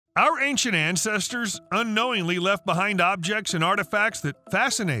Our ancient ancestors unknowingly left behind objects and artifacts that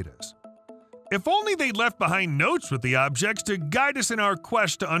fascinate us. If only they'd left behind notes with the objects to guide us in our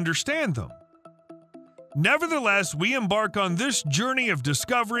quest to understand them. Nevertheless, we embark on this journey of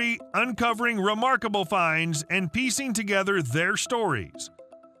discovery, uncovering remarkable finds and piecing together their stories.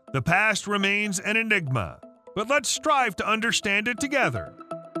 The past remains an enigma, but let's strive to understand it together.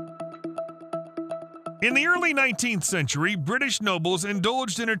 In the early 19th century, British nobles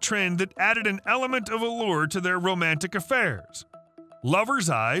indulged in a trend that added an element of allure to their romantic affairs: lovers'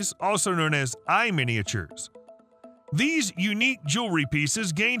 eyes, also known as eye miniatures. These unique jewelry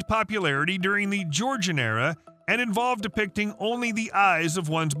pieces gained popularity during the Georgian era and involved depicting only the eyes of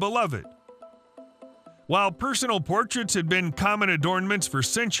one's beloved. While personal portraits had been common adornments for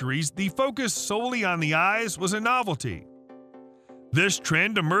centuries, the focus solely on the eyes was a novelty. This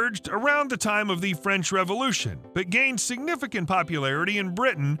trend emerged around the time of the French Revolution, but gained significant popularity in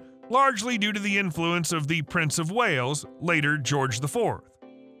Britain, largely due to the influence of the Prince of Wales, later George IV.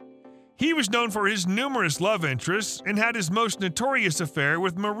 He was known for his numerous love interests and had his most notorious affair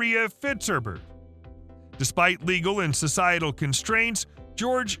with Maria Fitzherbert. Despite legal and societal constraints,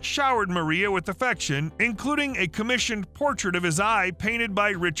 George showered Maria with affection, including a commissioned portrait of his eye painted by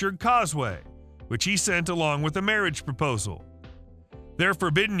Richard Cosway, which he sent along with a marriage proposal. Their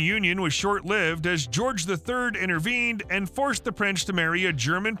forbidden union was short-lived as George III intervened and forced the prince to marry a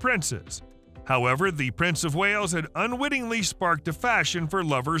German princess. However, the Prince of Wales had unwittingly sparked a fashion for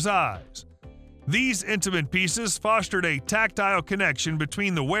lovers' eyes. These intimate pieces fostered a tactile connection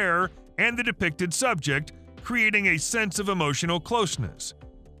between the wearer and the depicted subject, creating a sense of emotional closeness.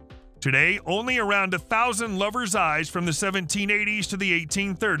 Today, only around 1,000 lovers' eyes from the 1780s to the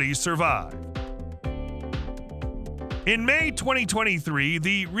 1830s survive. In May 2023,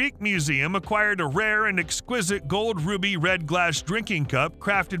 the Rijksmuseum acquired a rare and exquisite gold ruby red glass drinking cup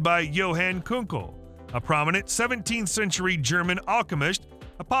crafted by Johann Kunkel, a prominent 17th century German alchemist,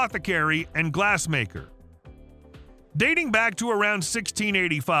 apothecary, and glassmaker. Dating back to around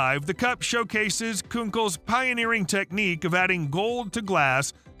 1685, the cup showcases Kunkel's pioneering technique of adding gold to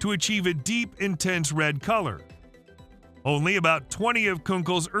glass to achieve a deep, intense red color. Only about 20 of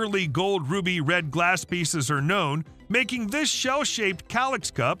Kunkel's early gold ruby red glass pieces are known, making this shell-shaped calyx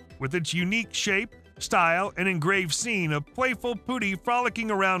cup, with its unique shape, style, and engraved scene of playful putti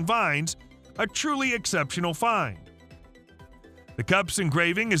frolicking around vines, a truly exceptional find. The cup's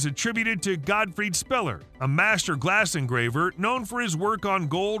engraving is attributed to Gottfried Spiller, a master glass engraver known for his work on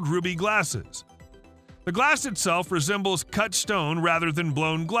gold ruby glasses. The glass itself resembles cut stone rather than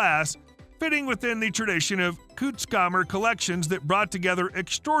blown glass, fitting within the tradition of Kunstkammer collections that brought together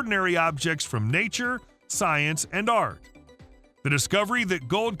extraordinary objects from nature, science, and art. The discovery that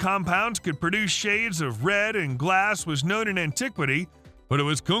gold compounds could produce shades of red and glass was known in antiquity, but it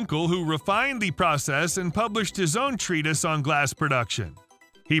was Kunkel who refined the process and published his own treatise on glass production.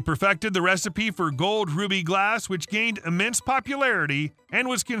 He perfected the recipe for gold ruby glass, which gained immense popularity and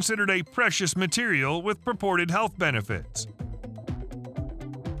was considered a precious material with purported health benefits.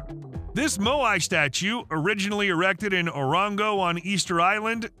 This Moai statue, originally erected in Orongo on Easter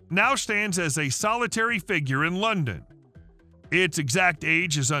Island, now stands as a solitary figure in London. Its exact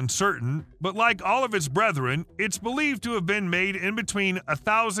age is uncertain, but like all of its brethren, it's believed to have been made in between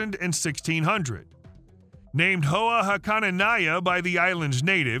 1000 and 1600. Named Hoa Hakananaya by the island's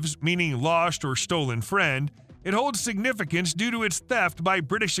natives, meaning lost or stolen friend, it holds significance due to its theft by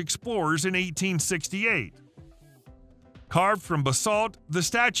British explorers in 1868. Carved from basalt, the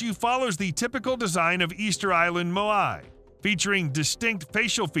statue follows the typical design of Easter Island Moai, featuring distinct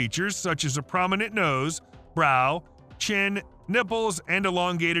facial features such as a prominent nose, brow, chin, nipples, and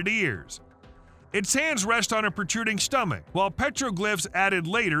elongated ears. Its hands rest on a protruding stomach, while petroglyphs added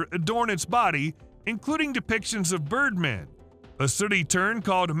later adorn its body, including depictions of birdmen, a sooty tern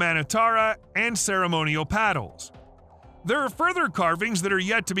called Manatara, and ceremonial paddles. There are further carvings that are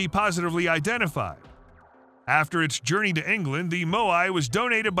yet to be positively identified. After its journey to England, the Moai was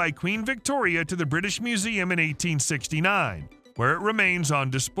donated by Queen Victoria to the British Museum in 1869, where it remains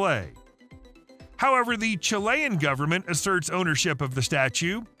on display. However, the Chilean government asserts ownership of the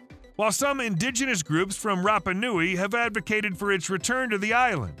statue, while some indigenous groups from Rapa Nui have advocated for its return to the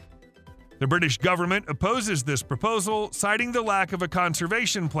island. The British government opposes this proposal, citing the lack of a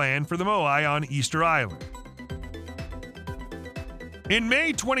conservation plan for the Moai on Easter Island. In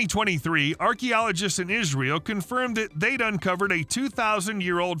May 2023, archaeologists in Israel confirmed that they'd uncovered a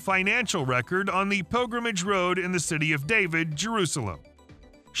 2,000-year-old financial record on the pilgrimage road in the city of David, Jerusalem,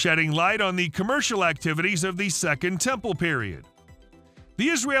 shedding light on the commercial activities of the Second Temple period. The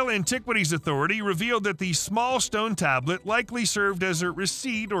Israel Antiquities Authority revealed that the small stone tablet likely served as a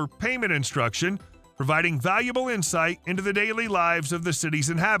receipt or payment instruction, providing valuable insight into the daily lives of the city's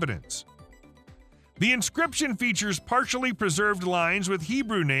inhabitants. The inscription features partially preserved lines with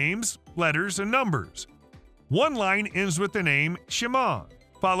Hebrew names, letters, and numbers. One line ends with the name Shema,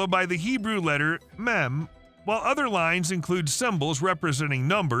 followed by the Hebrew letter Mem, while other lines include symbols representing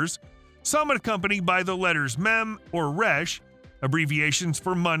numbers, some accompanied by the letters Mem or Resh, abbreviations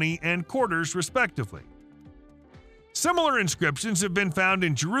for money and quarters respectively. Similar inscriptions have been found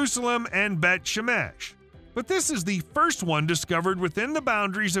in Jerusalem and Bet Shemesh, but this is the first one discovered within the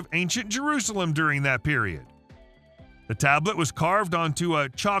boundaries of ancient Jerusalem during that period. The tablet was carved onto a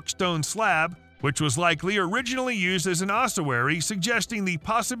chalkstone slab, which was likely originally used as an ossuary, suggesting the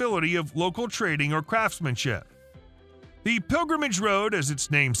possibility of local trading or craftsmanship. The pilgrimage road, as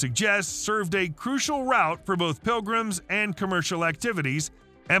its name suggests, served a crucial route for both pilgrims and commercial activities,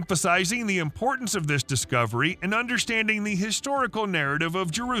 emphasizing the importance of this discovery and understanding the historical narrative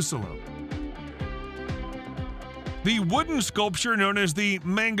of Jerusalem. The wooden sculpture known as the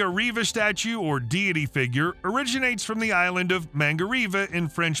Mangariva statue or deity figure originates from the island of Mangariva in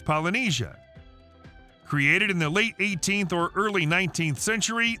French Polynesia. Created in the late 18th or early 19th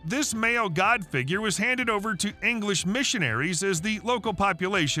century, this male god figure was handed over to English missionaries as the local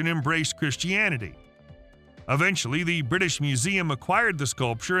population embraced Christianity. Eventually, the British Museum acquired the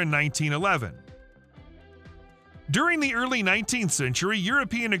sculpture in 1911. During the early 19th century,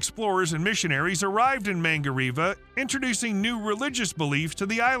 European explorers and missionaries arrived in Mangariva, introducing new religious beliefs to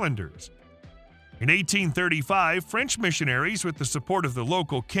the islanders. In 1835, French missionaries, with the support of the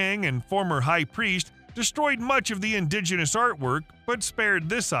local king and former high priest, destroyed much of the indigenous artwork, but spared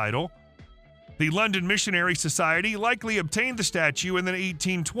this idol. The London Missionary Society likely obtained the statue in the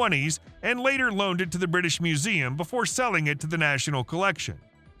 1820s and later loaned it to the British Museum before selling it to the National Collection.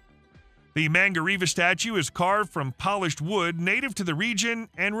 The Mangariva statue is carved from polished wood native to the region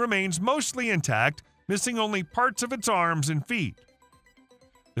and remains mostly intact, missing only parts of its arms and feet.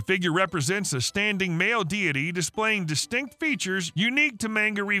 The figure represents a standing male deity displaying distinct features unique to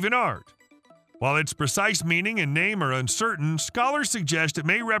Mangarivan art. While its precise meaning and name are uncertain, scholars suggest it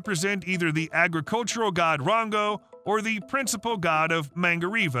may represent either the agricultural god Rongo or the principal god of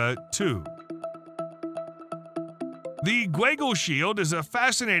Mangariva, Tu. The Gwegel shield is a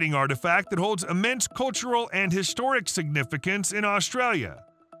fascinating artifact that holds immense cultural and historic significance in Australia.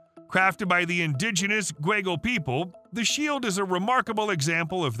 Crafted by the indigenous Gwegel people, the shield is a remarkable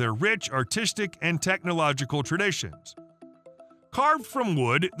example of their rich artistic and technological traditions. Carved from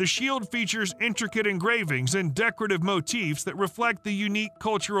wood, the shield features intricate engravings and decorative motifs that reflect the unique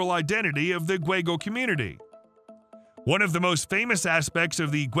cultural identity of the Gwegel community. One of the most famous aspects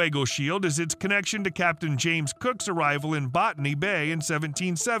of the Gwegel shield is its connection to Captain James Cook's arrival in Botany Bay in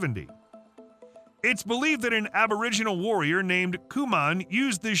 1770. It's believed that an Aboriginal warrior named Kuman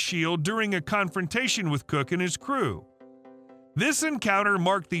used this shield during a confrontation with Cook and his crew. This encounter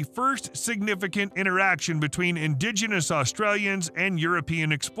marked the first significant interaction between Indigenous Australians and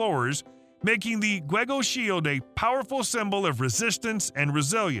European explorers, making the Gwegel shield a powerful symbol of resistance and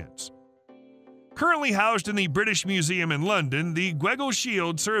resilience. Currently housed in the British Museum in London, the Gwegel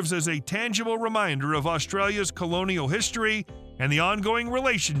shield serves as a tangible reminder of Australia's colonial history and the ongoing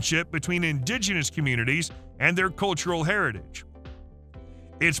relationship between Indigenous communities and their cultural heritage.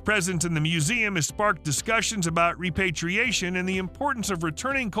 Its presence in the museum has sparked discussions about repatriation and the importance of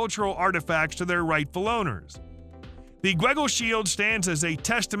returning cultural artifacts to their rightful owners. The Gwegel shield stands as a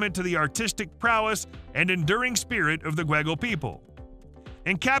testament to the artistic prowess and enduring spirit of the Gwegel people,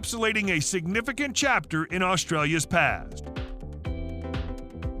 encapsulating a significant chapter in Australia's past.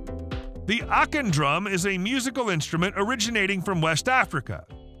 The Akan drum is a musical instrument originating from West Africa,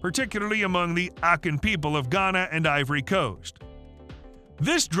 particularly among the Akan people of Ghana and Ivory Coast.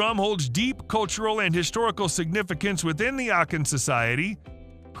 This drum holds deep cultural and historical significance within the Akan society.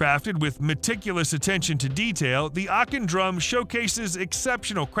 Crafted with meticulous attention to detail, the Akan drum showcases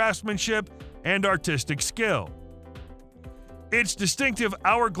exceptional craftsmanship and artistic skill. Its distinctive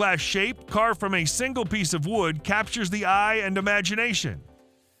hourglass shape, carved from a single piece of wood, captures the eye and imagination.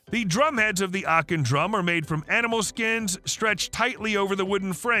 The drumheads of the Akan drum are made from animal skins stretched tightly over the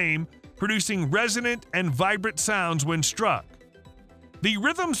wooden frame, producing resonant and vibrant sounds when struck. The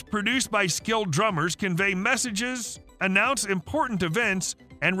rhythms produced by skilled drummers convey messages, announce important events,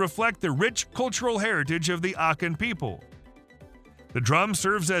 and reflect the rich cultural heritage of the Akan people. The drum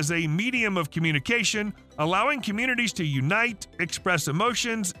serves as a medium of communication, allowing communities to unite, express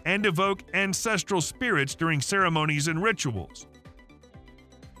emotions, and evoke ancestral spirits during ceremonies and rituals.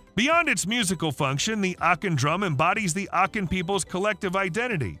 Beyond its musical function, the Akan drum embodies the Akan people's collective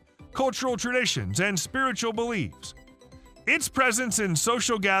identity, cultural traditions, and spiritual beliefs. Its presence in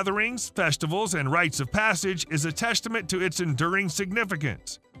social gatherings, festivals, and rites of passage is a testament to its enduring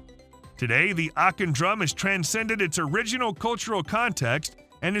significance. Today, the Akan drum has transcended its original cultural context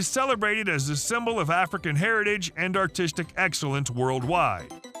and is celebrated as a symbol of African heritage and artistic excellence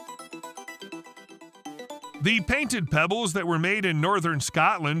worldwide. The painted pebbles that were made in northern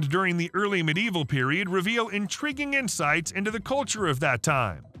Scotland during the early medieval period reveal intriguing insights into the culture of that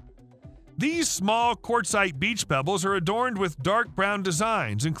time. These small quartzite beach pebbles are adorned with dark brown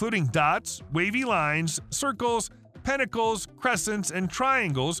designs, including dots, wavy lines, circles, pinnacles, crescents, and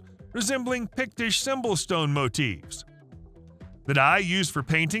triangles resembling Pictish symbol stone motifs. The dye used for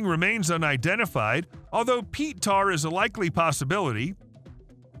painting remains unidentified, although peat tar is a likely possibility.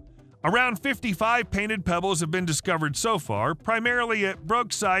 Around 55 painted pebbles have been discovered so far, primarily at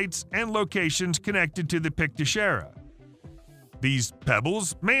broke sites and locations connected to the Pictish era. These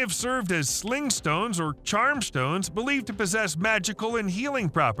pebbles may have served as sling stones or charm stones believed to possess magical and healing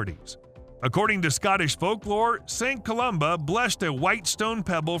properties. According to Scottish folklore, St. Columba blessed a white stone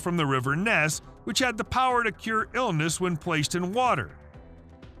pebble from the River Ness, which had the power to cure illness when placed in water.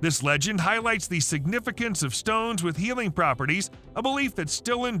 This legend highlights the significance of stones with healing properties, a belief that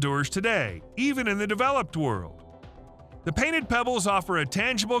still endures today, even in the developed world. The painted pebbles offer a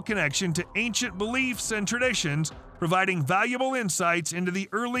tangible connection to ancient beliefs and traditions, providing valuable insights into the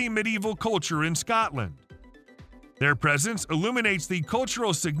early medieval culture in Scotland. Their presence illuminates the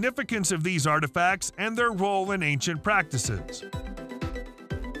cultural significance of these artifacts and their role in ancient practices.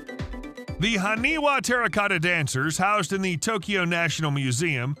 The Haniwa terracotta dancers, housed in the Tokyo National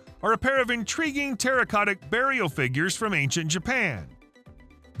Museum, are a pair of intriguing terracotta burial figures from ancient Japan.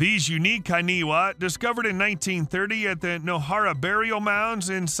 These unique Haniwa, discovered in 1930 at the Nohara burial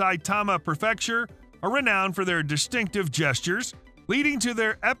mounds in Saitama Prefecture, are renowned for their distinctive gestures, leading to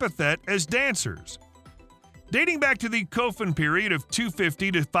their epithet as dancers. Dating back to the Kofun period of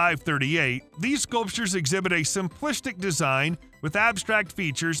 250 to 538, these sculptures exhibit a simplistic design with abstract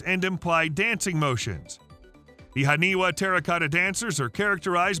features and implied dancing motions. The Haniwa terracotta dancers are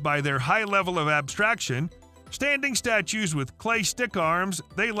characterized by their high level of abstraction. Standing statues with clay stick arms,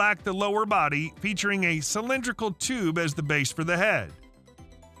 they lack the lower body, featuring a cylindrical tube as the base for the head.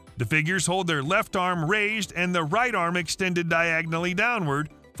 The figures hold their left arm raised and the right arm extended diagonally downward,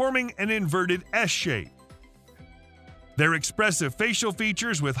 forming an inverted S shape. Their expressive facial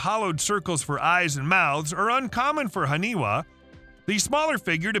features with hollowed circles for eyes and mouths are uncommon for Haniwa. The smaller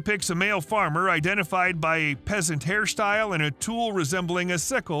figure depicts a male farmer identified by a peasant hairstyle and a tool resembling a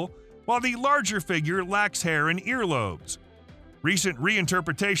sickle, while the larger figure lacks hair and earlobes. Recent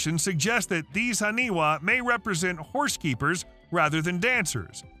reinterpretations suggest that these Haniwa may represent horsekeepers rather than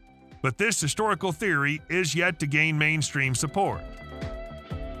dancers, but this historical theory is yet to gain mainstream support.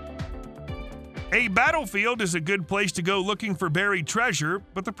 A battlefield is a good place to go looking for buried treasure,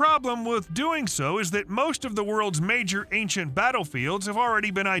 but the problem with doing so is that most of the world's major ancient battlefields have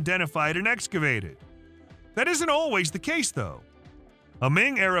already been identified and excavated. That isn't always the case, though. A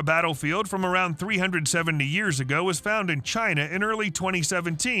Ming-era battlefield from around 370 years ago was found in China in early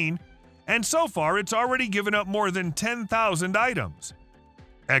 2017, and so far it's already given up more than 10,000 items.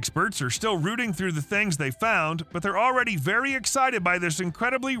 Experts are still rooting through the things they found, but they're already very excited by this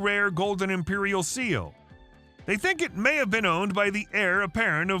incredibly rare golden imperial seal. They think it may have been owned by the heir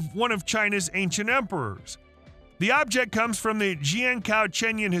apparent of one of China's ancient emperors. The object comes from the Jiankao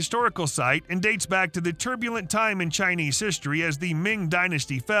Chenyan historical site and dates back to the turbulent time in Chinese history as the Ming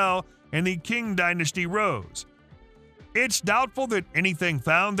dynasty fell and the Qing dynasty rose. It's doubtful that anything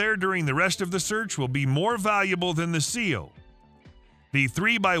found there during the rest of the search will be more valuable than the seal. The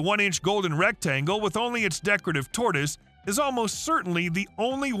 3x1-inch golden rectangle with only its decorative tortoise is almost certainly the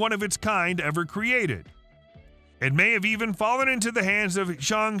only one of its kind ever created. It may have even fallen into the hands of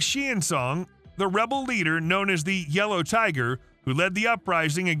Zhang Xiansong, the rebel leader known as the Yellow Tiger, who led the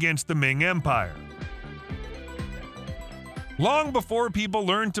uprising against the Ming Empire. Long before people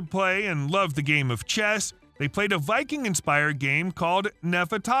learned to play and loved the game of chess, they played a Viking-inspired game called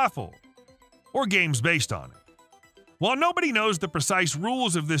Nefertafel, or games based on it. While nobody knows the precise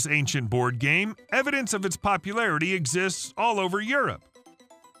rules of this ancient board game, evidence of its popularity exists all over Europe.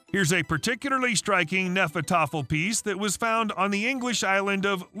 Here's a particularly striking Nefertafel piece that was found on the English island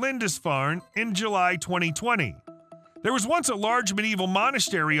of Lindisfarne in July 2020. There was once a large medieval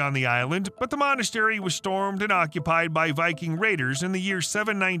monastery on the island, but the monastery was stormed and occupied by Viking raiders in the year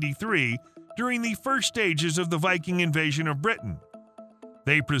 793 during the first stages of the Viking invasion of Britain.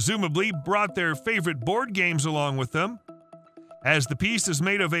 They presumably brought their favorite board games along with them. As the piece is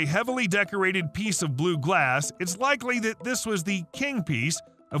made of a heavily decorated piece of blue glass, it's likely that this was the king piece,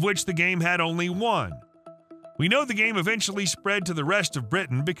 of which the game had only one. We know the game eventually spread to the rest of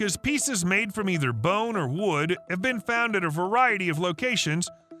Britain because pieces made from either bone or wood have been found at a variety of locations,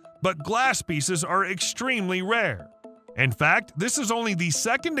 but glass pieces are extremely rare. In fact, this is only the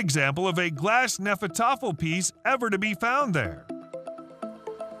second example of a glass Nefertafel piece ever to be found there.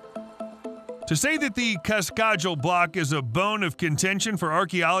 To say that the Cascajal block is a bone of contention for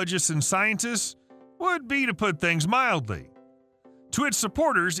archaeologists and scientists would be to put things mildly. To its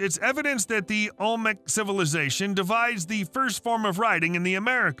supporters, it's evidence that the Olmec civilization divides the first form of writing in the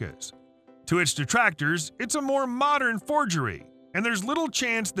Americas. To its detractors, it's a more modern forgery, and there's little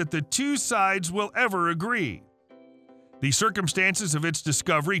chance that the two sides will ever agree. The circumstances of its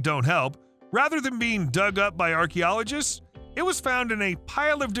discovery don't help. Rather than being dug up by archaeologists, it was found in a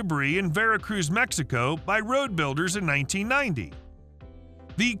pile of debris in Veracruz, Mexico by road builders in 1990.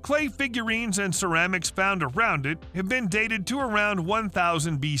 The clay figurines and ceramics found around it have been dated to around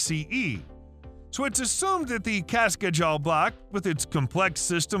 1000 BCE, so it's assumed that the Cascajal block, with its complex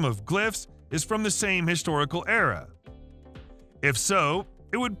system of glyphs, is from the same historical era. If so,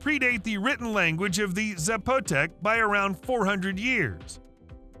 it would predate the written language of the Zapotec by around 400 years.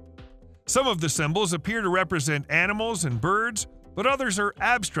 Some of the symbols appear to represent animals and birds, but others are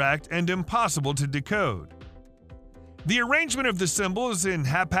abstract and impossible to decode. The arrangement of the symbols in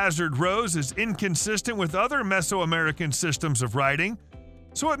haphazard rows is inconsistent with other Mesoamerican systems of writing,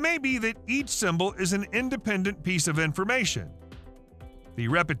 so it may be that each symbol is an independent piece of information. The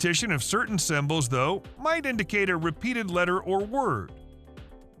repetition of certain symbols, though, might indicate a repeated letter or word.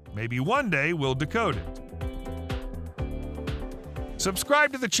 Maybe one day we'll decode it.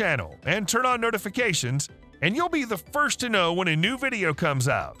 Subscribe to the channel and turn on notifications, and you'll be the first to know when a new video comes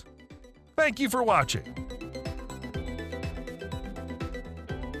out. Thank you for watching.